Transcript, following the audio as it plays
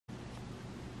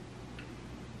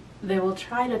They will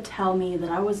try to tell me that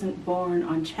I wasn't born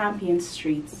on champion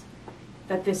streets,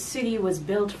 that this city was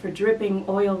built for dripping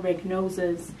oil rig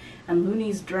noses and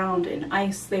loonies drowned in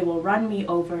ice. They will run me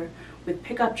over with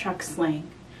pickup truck slang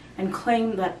and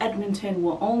claim that Edmonton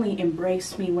will only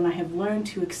embrace me when I have learned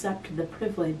to accept the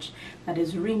privilege that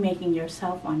is remaking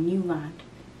yourself on new land.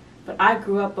 But I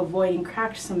grew up avoiding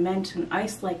cracked cement and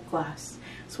ice-like glass,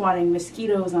 swatting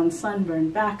mosquitoes on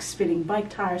sunburned backs, spitting bike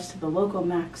tires to the local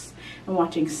max, and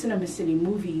watching Cinema City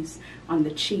movies on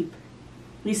the cheap.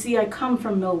 You see, I come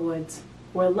from Millwoods,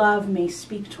 where love may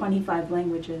speak 25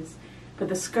 languages, but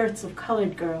the skirts of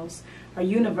colored girls are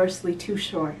universally too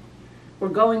short. Where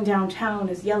going downtown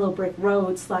is yellow brick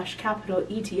road / capital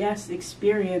ETS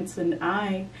experience, and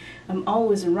I am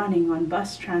always running on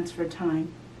bus transfer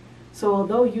time. So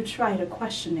although you try to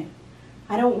question it,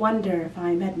 I don't wonder if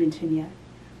I'm Edmonton yet,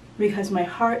 because my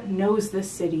heart knows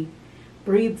this city,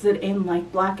 breathes it in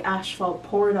like black asphalt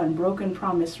poured on broken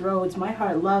promise roads. My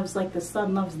heart loves like the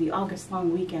sun loves the August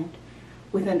long weekend,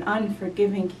 with an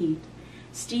unforgiving heat,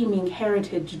 steaming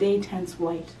heritage day tents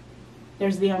white.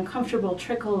 There's the uncomfortable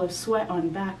trickle of sweat on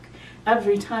back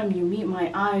every time you meet my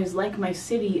eyes. Like my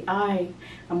city, I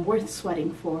am worth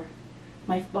sweating for.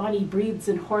 My body breathes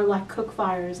in Horlock cook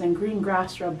fires and green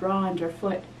grass rubbed raw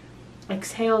underfoot,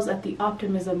 exhales at the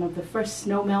optimism of the first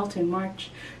snow melt in March,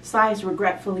 sighs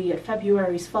regretfully at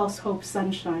February's false hope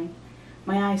sunshine.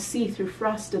 My eyes see through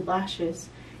frosted lashes,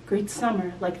 greet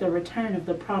summer like the return of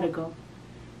the prodigal.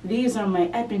 These are my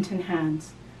Edmonton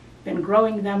hands, been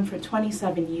growing them for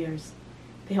 27 years.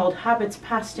 They hold habits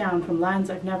passed down from lands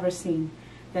I've never seen,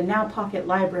 that now pocket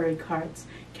library cards,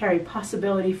 carry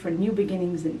possibility for new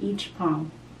beginnings in each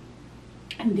palm.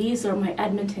 And these are my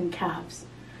Edmonton calves,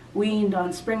 weaned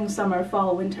on spring, summer,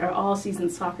 fall, winter, all-season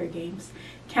soccer games,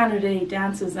 Canada Day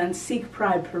dances, and Sikh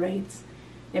pride parades.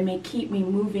 They may keep me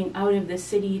moving out of the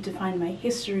city to find my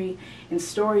history in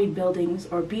storied buildings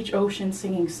or beach ocean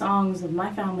singing songs of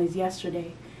my family's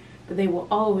yesterday, but they will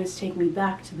always take me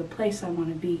back to the place I want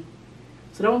to be.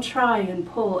 So don't try and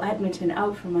pull Edmonton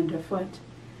out from underfoot.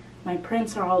 My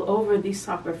prints are all over these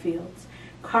soccer fields,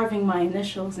 carving my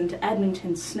initials into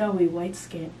Edmonton's snowy white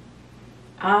skin.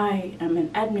 I am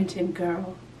an Edmonton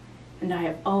girl, and I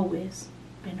have always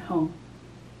been home.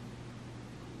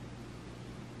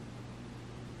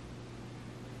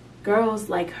 Girls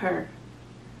like her,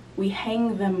 we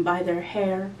hang them by their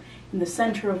hair in the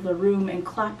center of the room and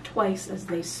clap twice as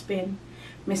they spin,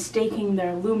 mistaking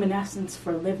their luminescence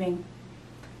for living.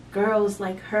 Girls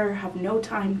like her have no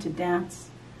time to dance.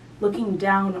 Looking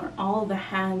down on all the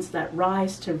hands that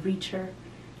rise to reach her,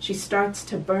 she starts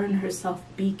to burn herself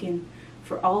beacon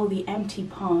for all the empty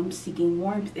palms seeking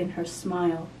warmth in her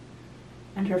smile.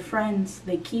 And her friends,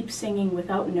 they keep singing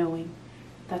without knowing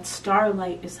that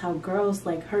starlight is how girls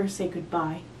like her say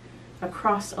goodbye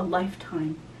across a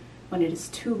lifetime when it is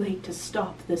too late to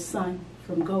stop the sun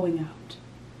from going out.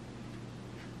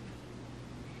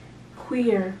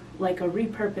 Queer like a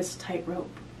repurposed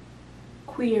tightrope,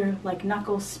 queer like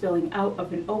knuckles spilling out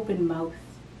of an open mouth,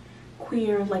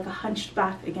 queer like a hunched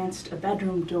back against a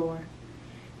bedroom door,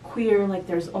 queer like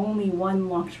there's only one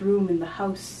locked room in the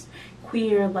house,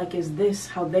 queer like is this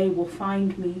how they will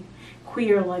find me,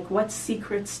 queer like what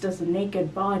secrets does a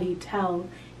naked body tell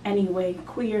anyway,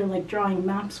 queer like drawing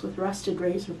maps with rusted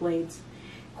razor blades,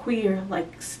 queer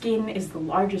like skin is the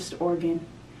largest organ,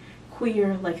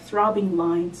 queer like throbbing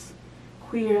lines,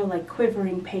 queer like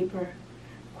quivering paper,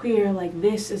 queer like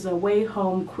this is a way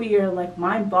home, queer like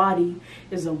my body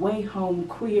is a way home,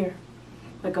 queer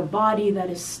like a body that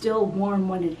is still warm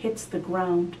when it hits the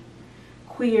ground,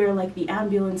 queer like the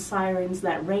ambulance sirens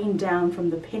that rain down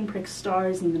from the pinprick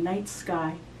stars in the night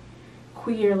sky,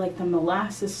 queer like the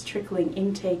molasses trickling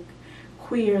intake,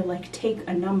 queer like take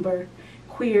a number,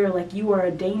 queer like you are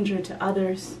a danger to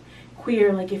others,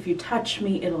 queer like if you touch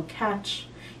me it'll catch,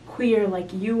 queer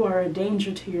like you are a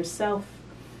danger to yourself,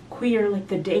 queer like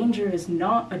the danger is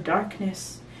not a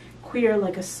darkness, queer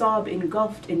like a sob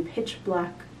engulfed in pitch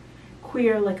black,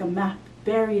 queer like a map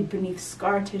buried beneath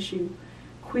scar tissue,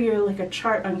 queer like a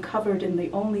chart uncovered in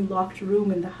the only locked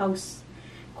room in the house,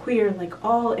 queer like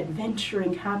all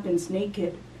adventuring happens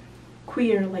naked,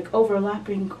 queer like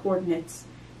overlapping coordinates,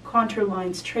 contour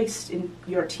lines traced in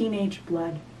your teenage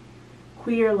blood,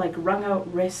 queer like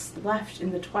wrung-out wrists left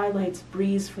in the twilight's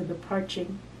breeze for the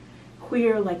parching,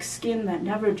 queer like skin that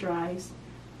never dries,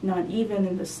 not even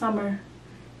in the summer,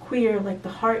 queer like the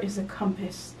heart is a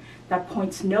compass that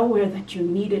points nowhere that you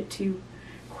need it to,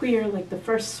 queer like the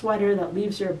first sweater that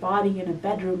leaves your body in a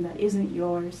bedroom that isn't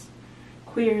yours,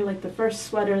 queer like the first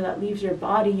sweater that leaves your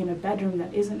body in a bedroom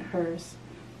that isn't hers,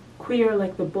 queer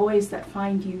like the boys that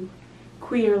find you,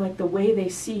 Queer like the way they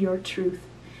see your truth,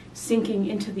 sinking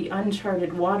into the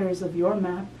uncharted waters of your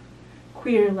map.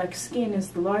 Queer like skin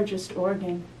is the largest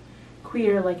organ.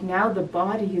 Queer like now the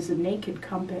body is a naked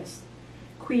compass.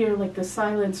 Queer like the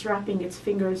silence wrapping its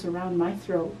fingers around my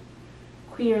throat.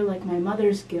 Queer like my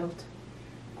mother's guilt.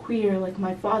 Queer like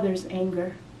my father's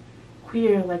anger.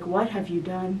 Queer like what have you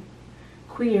done?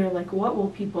 Queer like what will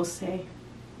people say?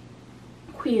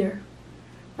 Queer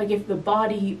like if the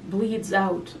body bleeds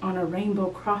out on a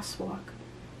rainbow crosswalk,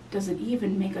 does it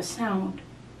even make a sound?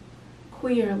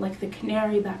 Queer like the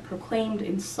canary that proclaimed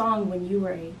in song when you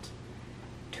were 8,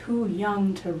 too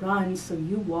young to run so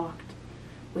you walked,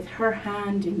 with her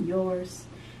hand in yours,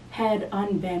 head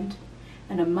unbent,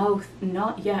 and a mouth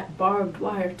not yet barbed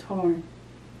wire torn.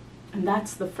 And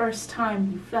that's the first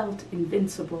time you felt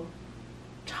invincible.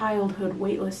 Childhood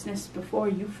weightlessness before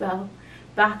you fell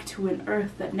back to an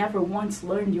earth that never once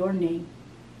learned your name.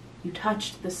 You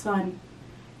touched the sun,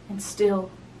 and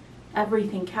still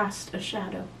everything cast a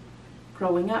shadow.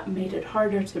 Growing up made it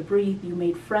harder to breathe. You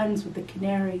made friends with the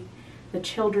canary. The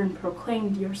children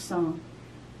proclaimed your song,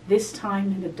 this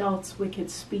time in adults' wicked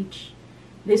speech,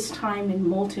 this time in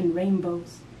molten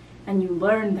rainbows. And you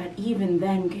learn that even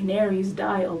then canaries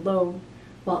die alone,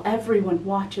 while everyone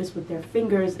watches with their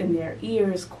fingers in their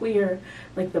ears. Queer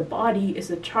like the body is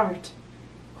a chart.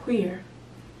 Queer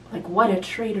like what a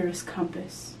traitorous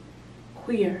compass.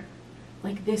 Queer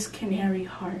like this canary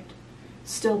heart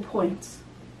still points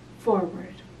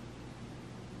forward.